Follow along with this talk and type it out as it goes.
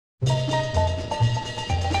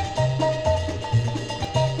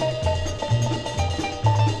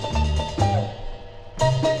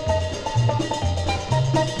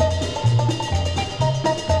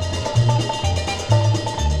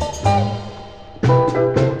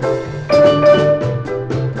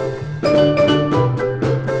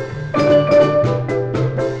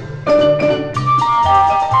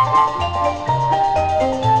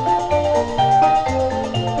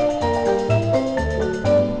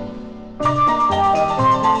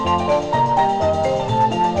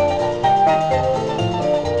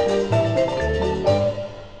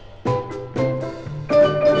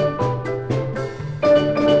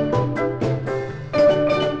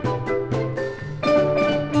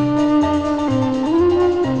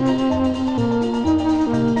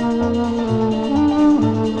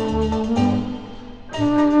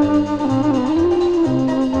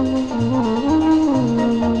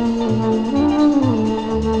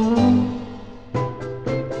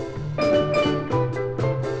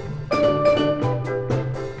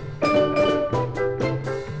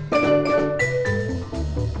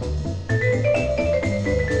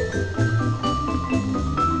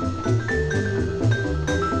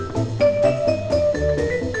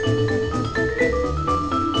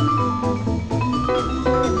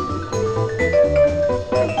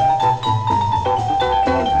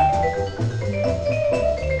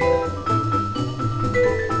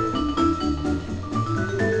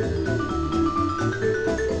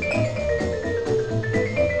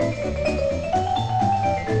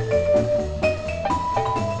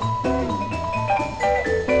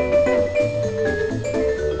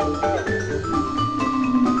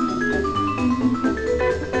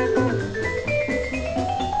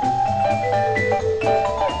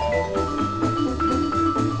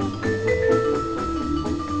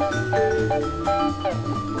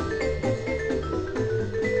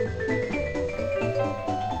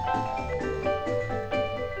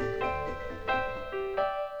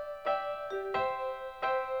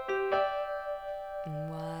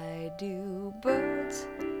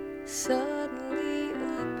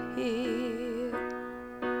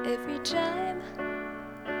time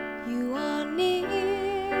you are near.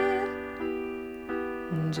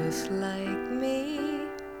 Just like me,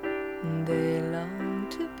 they long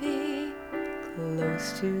to be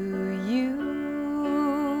close to you.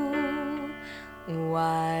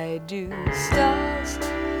 Why do stars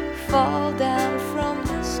fall down from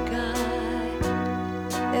the sky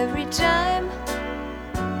every time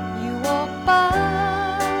you walk by?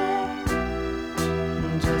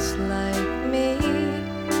 Just like me,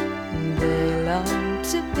 they long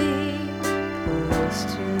to be close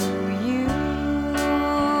to you.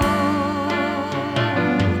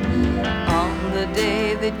 On the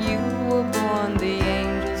day that you were born, the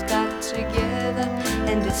angels got together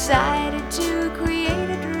and decided to create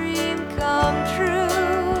a dream come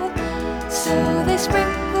true. So they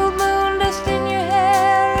sprinkled moon dust in your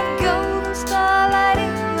hair and golden starlight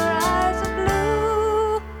in your eyes of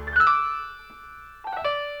blue.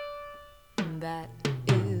 That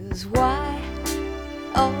is why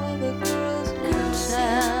all the girls in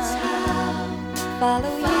town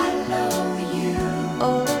follow you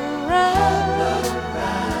all around.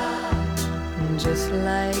 Just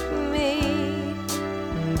like me,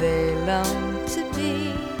 they long to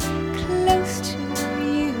be close to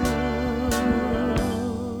you.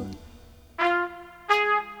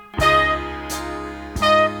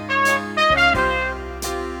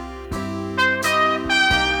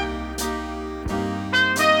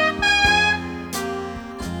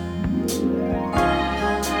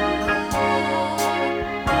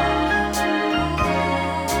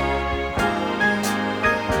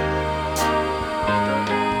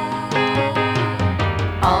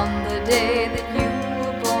 On the day that you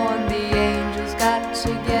were born, the angels got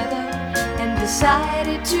together and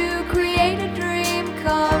decided to create a dream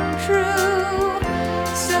come true.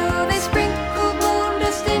 So they sprinkled moon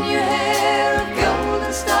dust in your hair, a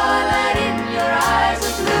golden starlight in your eyes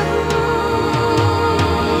of blue.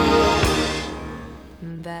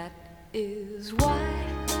 That is why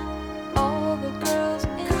all the girls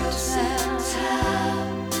in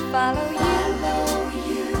town follow you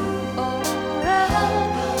all around.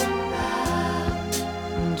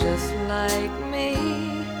 Just like me,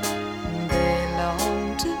 they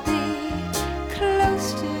long to be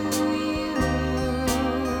close to you.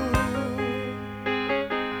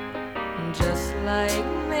 Just like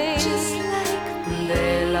me,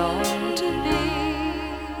 they long to be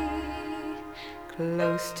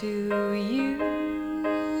close to you.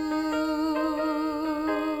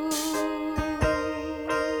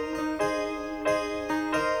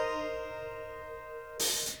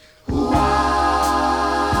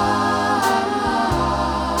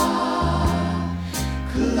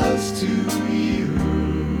 Close to you.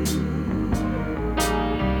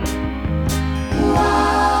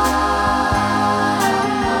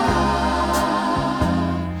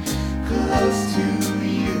 Close to you. Close to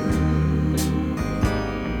you.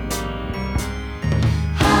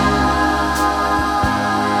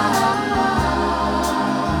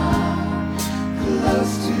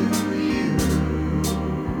 Close to you.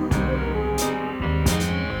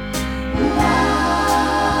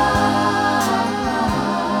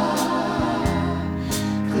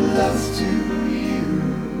 Close to you.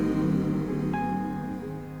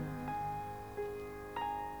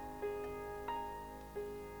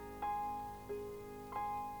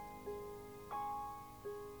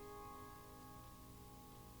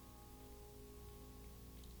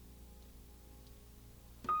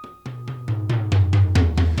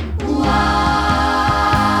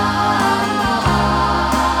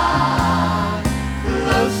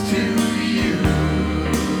 Close to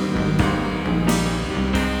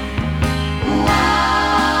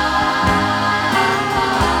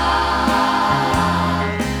you.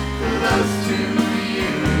 Close to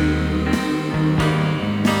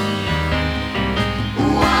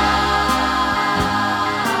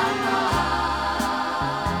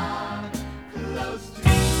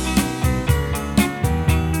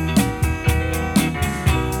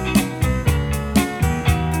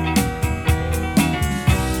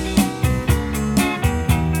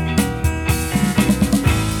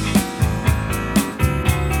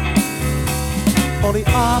Oli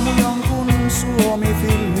aamu jonkun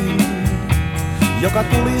Suomi-filmin, joka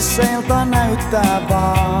kulisseilta näyttää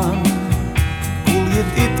vaan.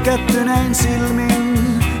 Kuljit itkettynein silmin,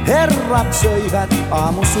 herrat söivät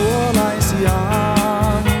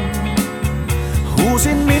aamusuolaisiaan.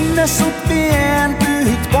 Huusin minne sut vien,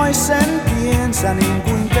 pyyhit pois sen tiensä niin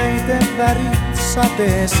kuin peitevärit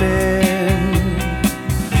sateeseen.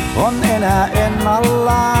 On enää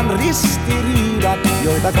ennallaan ristiriidat,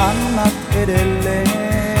 joita kannat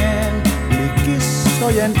edelleen yli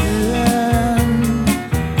kissojen yön.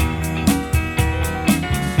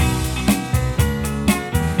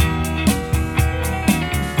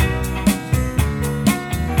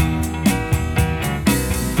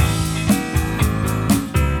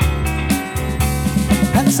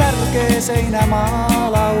 näkee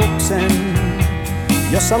seinämaalauksen,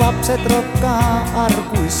 jossa lapset rokkaa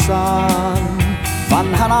arkuissaan.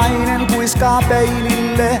 Vanha nainen kuiskaa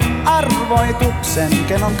peilille arvoituksen,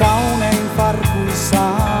 ken on kaunein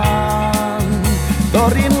farkuissaan.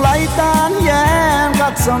 Torin laitaan jään,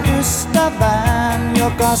 katson ystävään,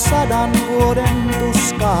 joka 100 vuoden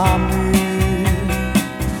tuskaa myy.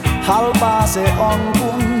 Halpaa se on,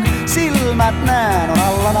 kun silmät näen, on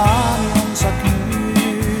alla naamionsa kyy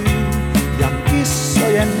ja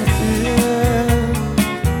kissojen yö.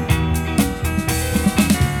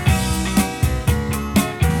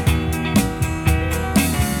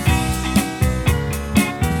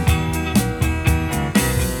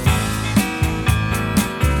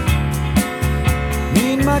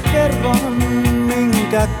 Niin mä kerron,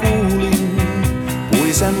 minkä kuulin.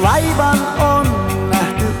 Puisen laivan on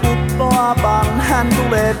nähty uppoavan. Hän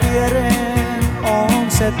tulee viereen,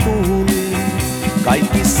 on se tuuli.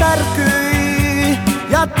 Kaikki särkyi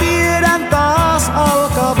ja tiedän taas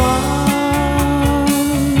alkavan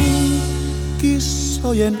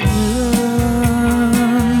kissojen yön.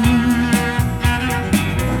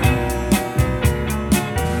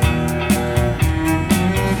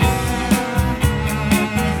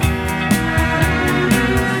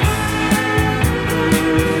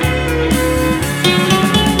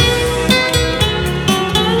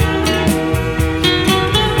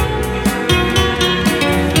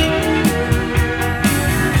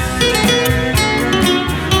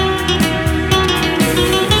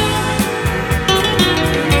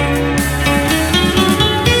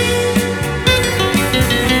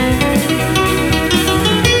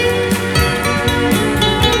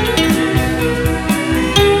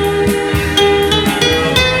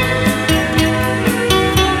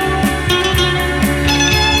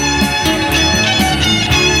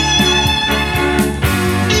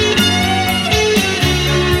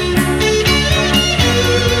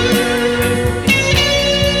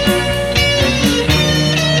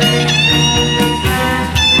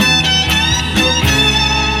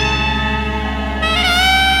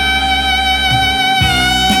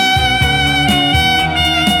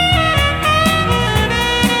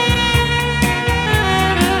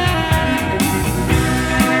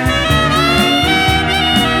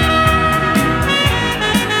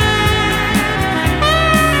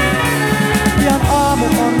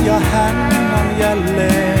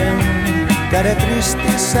 Kädet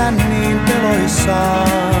ristissä niin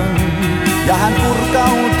peloissaan. Ja hän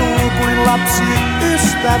purkautuu kuin lapsi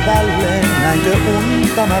ystävälle. Näinkö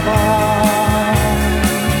unta mä vaan?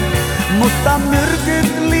 Mutta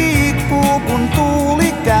myrkyt liikkuu kun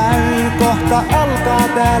tuuli käy. Kohta alkaa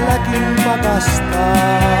täälläkin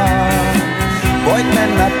pakastaa. Voit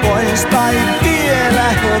mennä pois tai vielä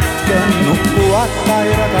hetken. Nukkua tai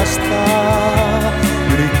rakastaa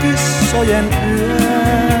yli kissojen yön.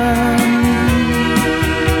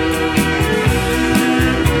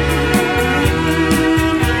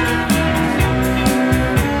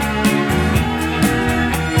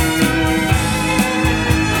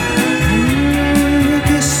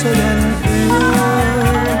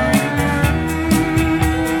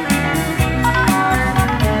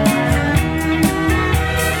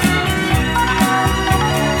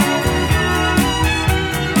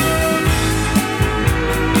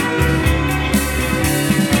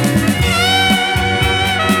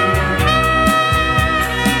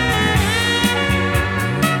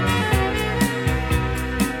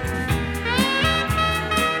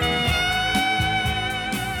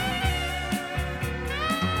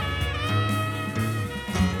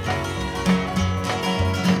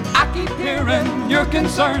 You're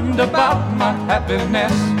concerned about my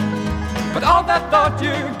happiness, but all that thought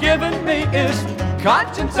you're giving me is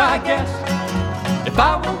conscience, I guess. If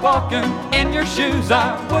I were walking in your shoes,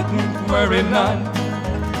 I wouldn't worry none.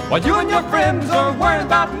 While you and your friends are worried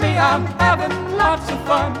about me, I'm having lots of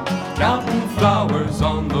fun. Counting flowers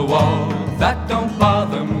on the wall, that don't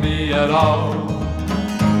bother me at all.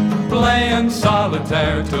 Playing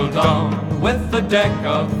solitaire till dawn with a deck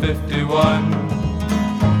of 51.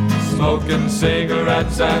 Smoking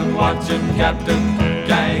cigarettes and watching Captain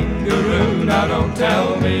Kangaroo. Now don't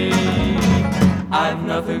tell me I've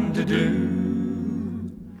nothing to do.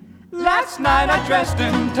 Last night I dressed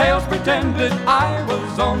in tails, pretended I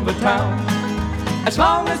was on the town. As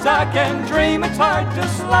long as I can dream, it's hard to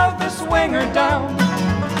slow the swinger down.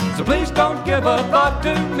 So please don't give a thought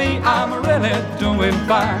to me, I'm really doing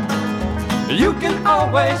fine. You can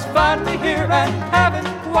always find me here and having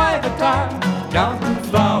quite a time. Counting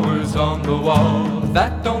flowers on the wall,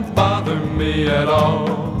 that don't bother me at all.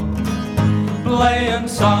 Playing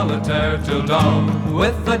solitaire till dawn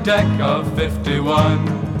with a deck of 51.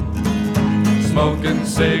 smoking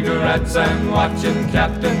cigarettes and watching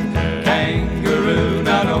Captain Kangaroo.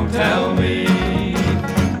 Now don't tell me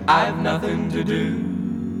I've nothing to do.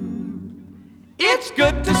 It's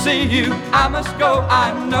good to see you, I must go,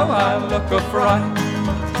 I know I look a fright.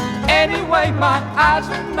 Anyway, my eyes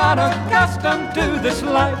are not accustomed to this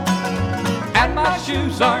light, and my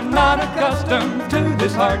shoes are not accustomed to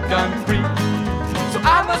this hard concrete. So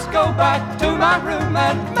I must go back to my room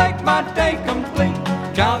and make my day complete.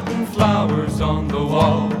 Counting flowers on the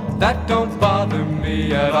wall, that don't bother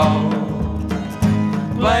me at all.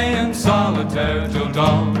 Playing solitaire till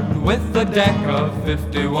dawn with the deck of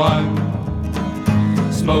 51.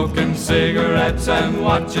 Smoking cigarettes and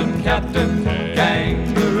watching Captain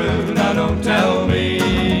Kangaroo. Now don't tell me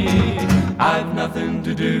I've nothing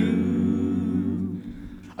to do.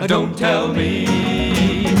 Don't tell me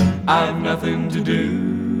I've nothing to do.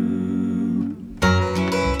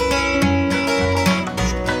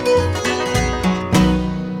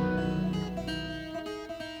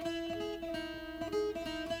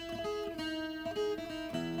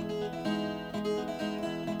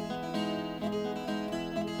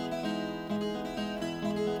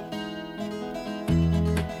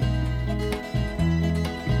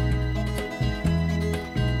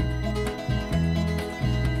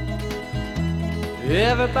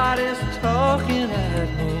 Everybody's talking at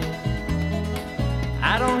me.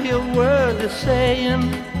 I don't hear a word they're saying,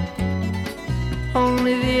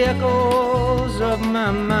 only the echoes of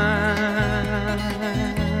my mind.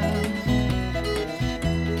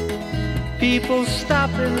 People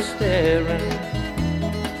stopping and staring,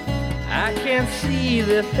 I can't see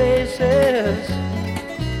their faces,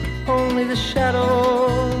 only the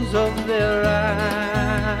shadows of their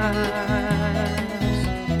eyes.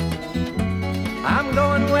 I'm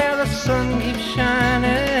going where the sun keeps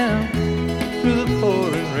shining through the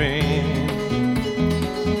pouring rain,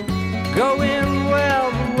 going where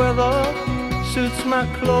the weather suits my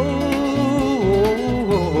clothes,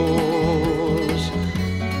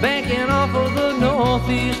 banking off of the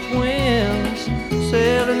northeast winds,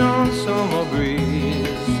 sailing on summer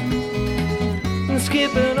breeze, and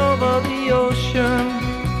skipping over the ocean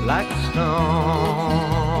like a stone.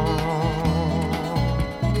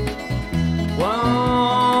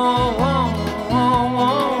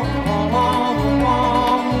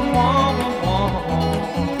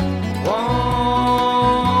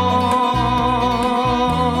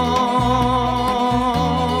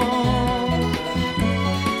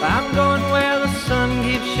 I'm going where the sun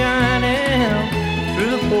keeps shining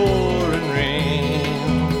through the pouring rain,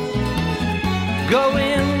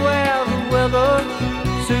 going where the weather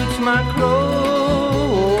suits my clothes,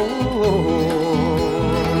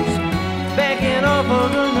 backing off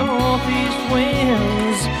of the northeast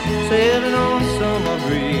winds, sailing on summer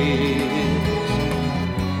breeze,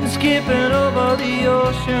 and skipping over the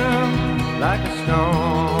ocean like a stone.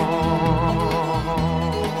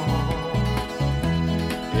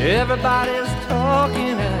 Everybody's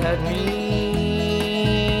talking at me.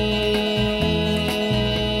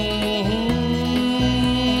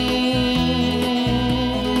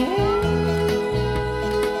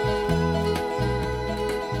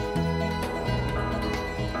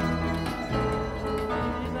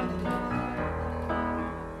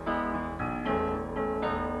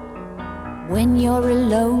 When you're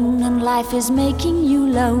alone and life is making you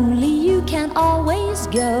lonely, you can always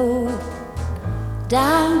go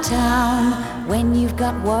downtown. When you've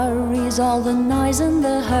got worries, all the noise and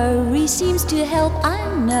the hurry seems to help, I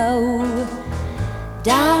know.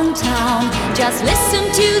 Downtown, just listen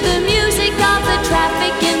to the music of the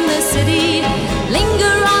traffic in the city.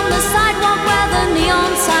 Linger on the sidewalk where the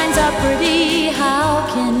neon signs are pretty. How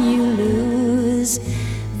can you lose?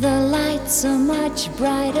 The lights are much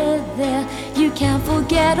brighter there. You can't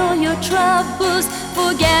forget all your troubles,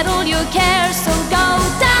 forget all your cares. So go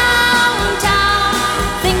downtown.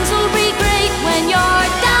 Things will be great when you're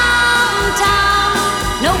downtown.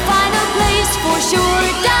 No finer place for sure.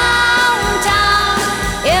 Downtown,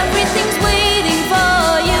 everything's waiting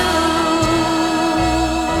for you.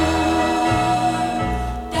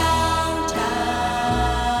 Downtown.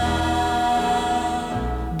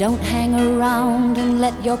 Don't hang around and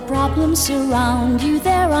let your problems surround you.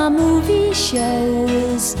 There are movie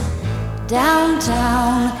shows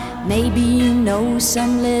downtown. Maybe you know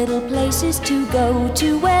some little places to go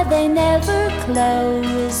to where they never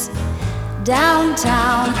close.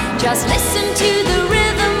 Downtown, just listen to the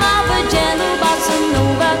rhythm of a gentle bossa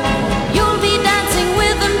nova. You'll be dancing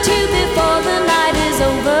with them too before the night is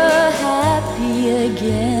over. Happy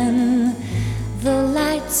again. The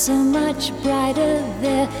lights are much brighter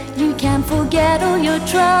there. You can forget all your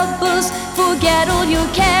troubles, forget all your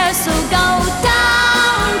cares. So go down.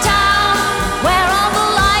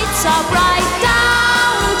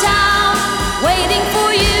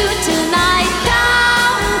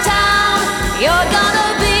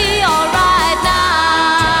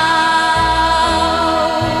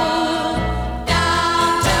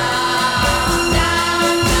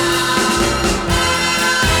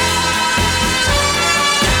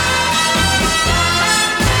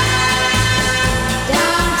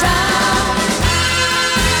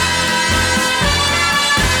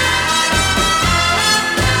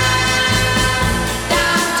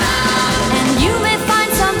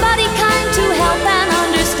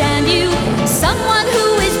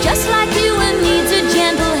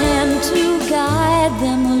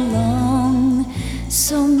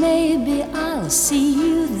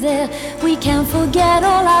 where we can forget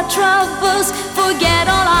all our troubles, forget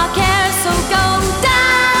all our cares. So go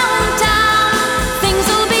downtown. Things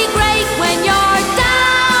will be great when you're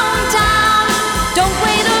downtown. Don't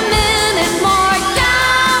wait a minute more.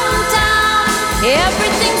 Downtown,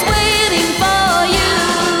 everything's waiting for you.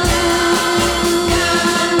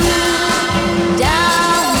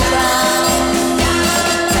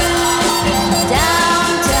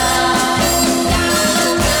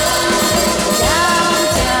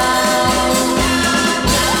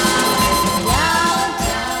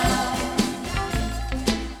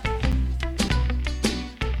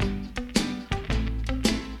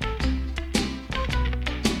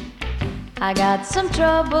 I got some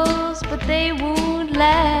troubles, but they won't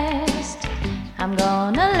last. I'm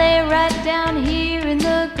gonna lay right down here in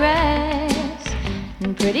the grass,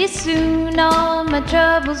 and pretty soon all my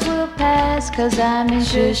troubles will pass. 'Cause I'm in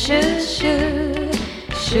Sugar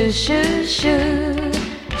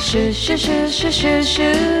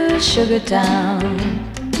Town.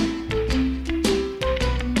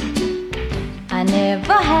 I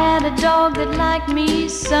never had a dog that liked me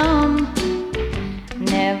some.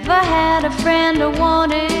 Never had a friend or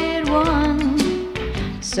wanted one.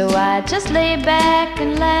 So I just lay back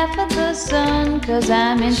and laugh at the sun. 'Cause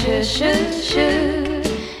I'm in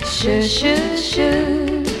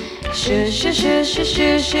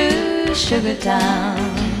Sugar Town.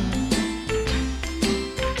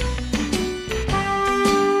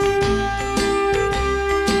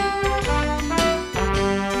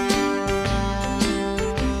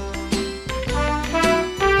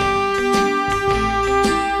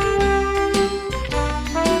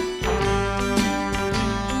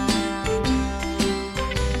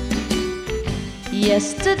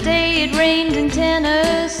 Yesterday it rained in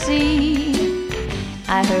Tennessee.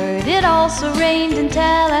 I heard it also rained in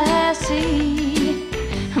Tallahassee.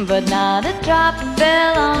 But not a drop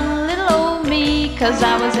fell on little old me. 'Cause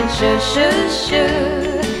I was in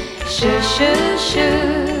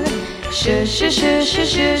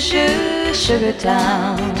Sugar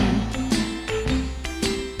Town.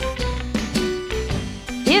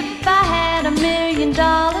 If I had $1 million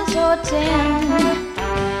or 10,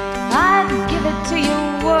 I'd give it to your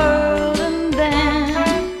world, and then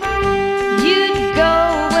you'd go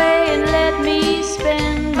away and let me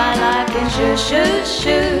spend my life in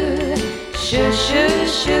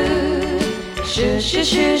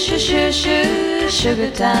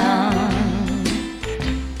Sugar Town.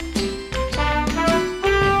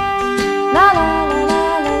 La la la la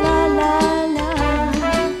la la la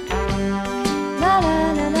la la la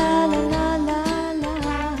la la la la.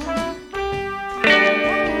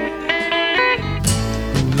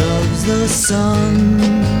 The sun,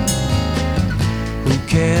 who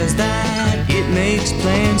cares that it makes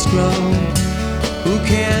plants grow? Who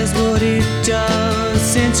cares what it does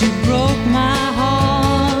since you broke my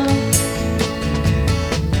heart?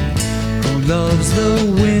 Who loves the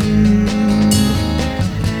wind?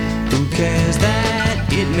 Who cares that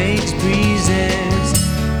it makes breezes?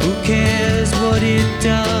 Who cares what it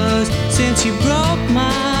does since you broke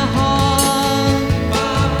my heart?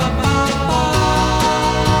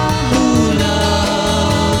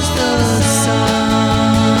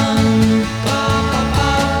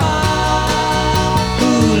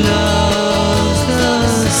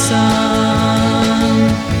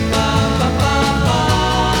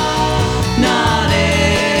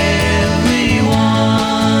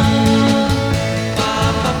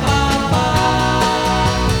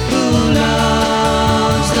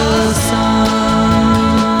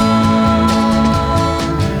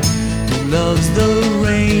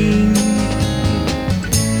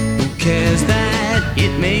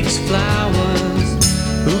 Flowers.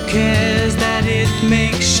 Who cares that it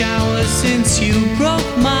makes showers since you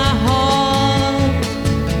broke my heart?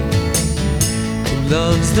 Who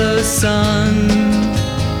loves the sun?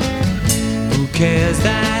 Who cares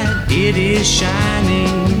that it is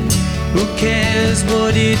shining? Who cares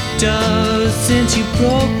what it does since you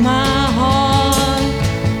broke my heart?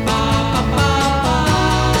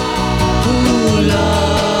 Who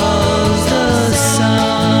loves the sun?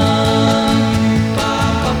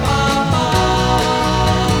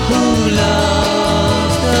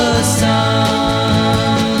 Loves the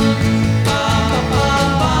sun.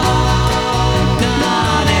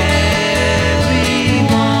 Not everyone.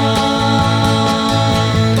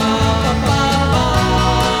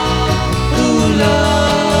 Who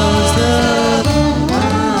loves the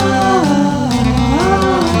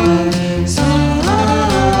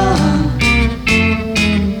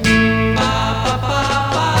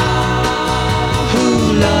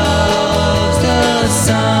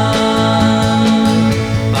sun?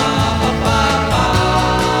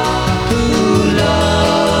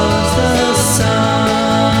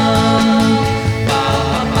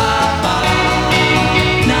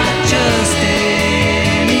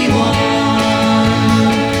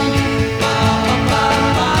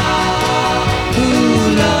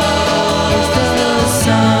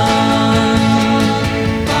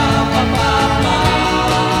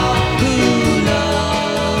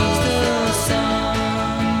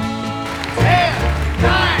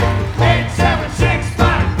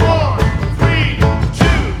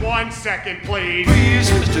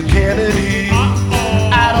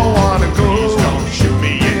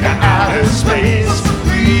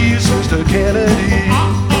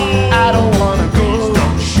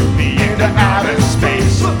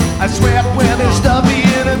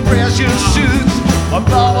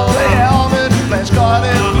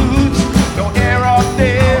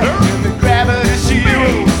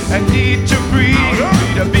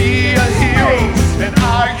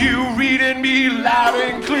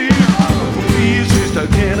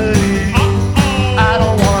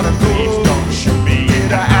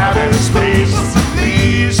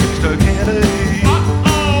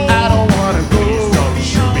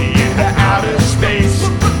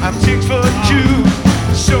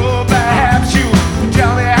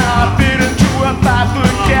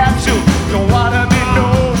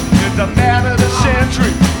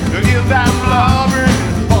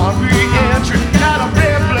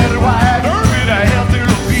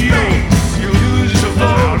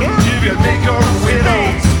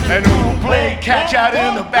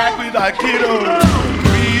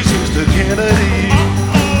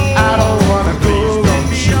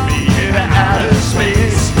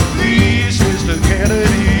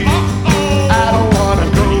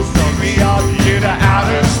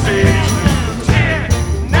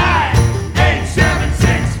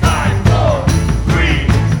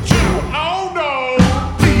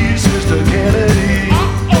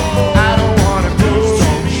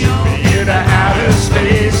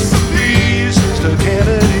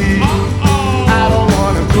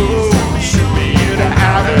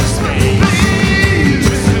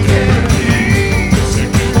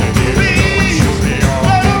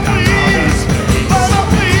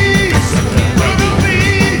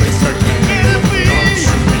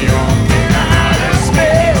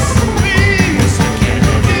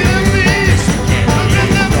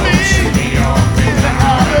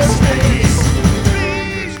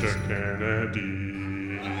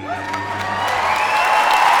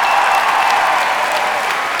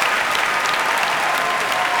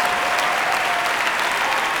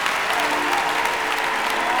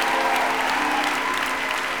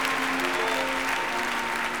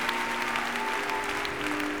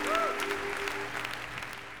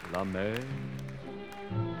 la mer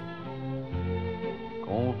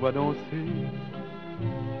qu'on voit danser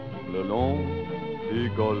le long des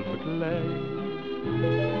golfes clairs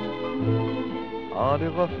a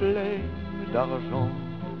des reflets d'argent,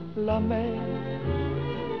 la mer,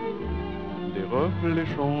 des reflets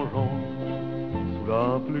changeants sous la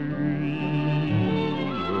pluie.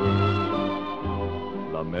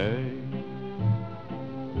 La mer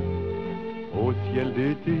au ciel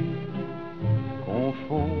d'été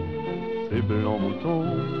confond ses blancs moutons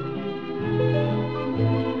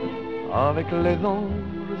avec les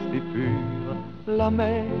anges si purs. La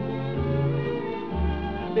mer,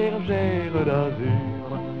 bergère d'azur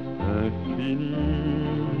infinie.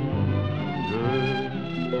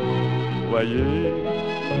 Voyez,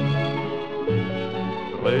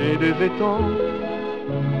 près des étangs,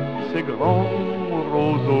 ces grands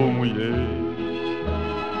roseaux mouillés.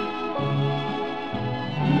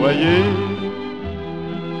 Voyez,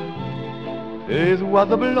 ces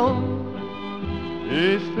oiseaux blancs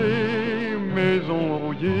et ces maisons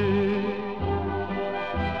rouillées.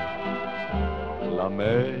 La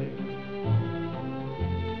mer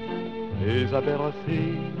les a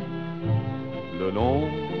bercés le long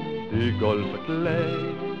des golfes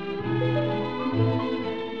clairs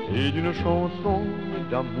et d'une chanson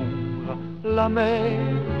d'amour. La mer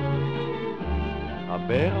a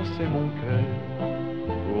bercé mon cœur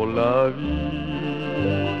pour la vie.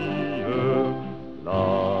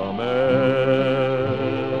 La mer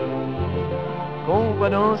qu'on va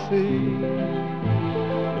danser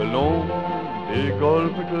le long des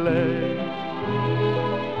golfes clairs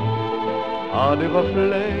a des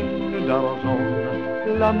reflets d'argent.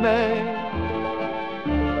 La mer,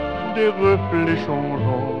 des reflets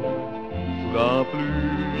changeants sous la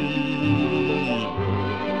pluie.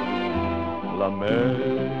 La mer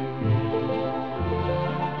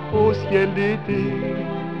au ciel d'été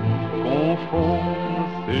confond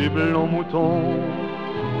ses blancs moutons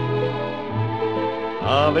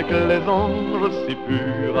avec les anges si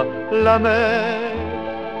purs. La mer,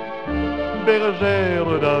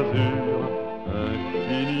 bergère d'azur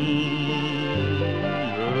infinie.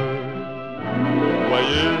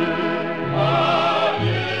 Voyez,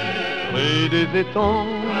 près des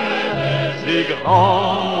étangs, ces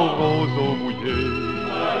grands roseaux mouillés.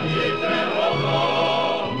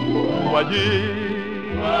 Voyez,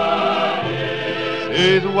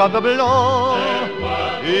 ces oiseaux blancs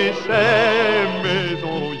et ces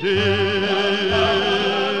maisons rouillées.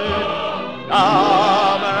 La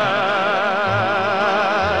mer,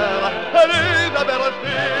 elle les a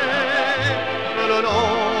bercés le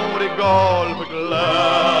long des golfes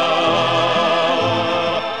clairs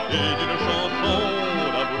et d'une chanson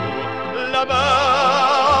d'amour. La mer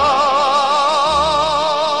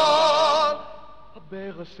a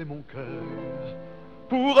bercé mon cœur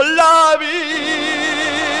pour la vie.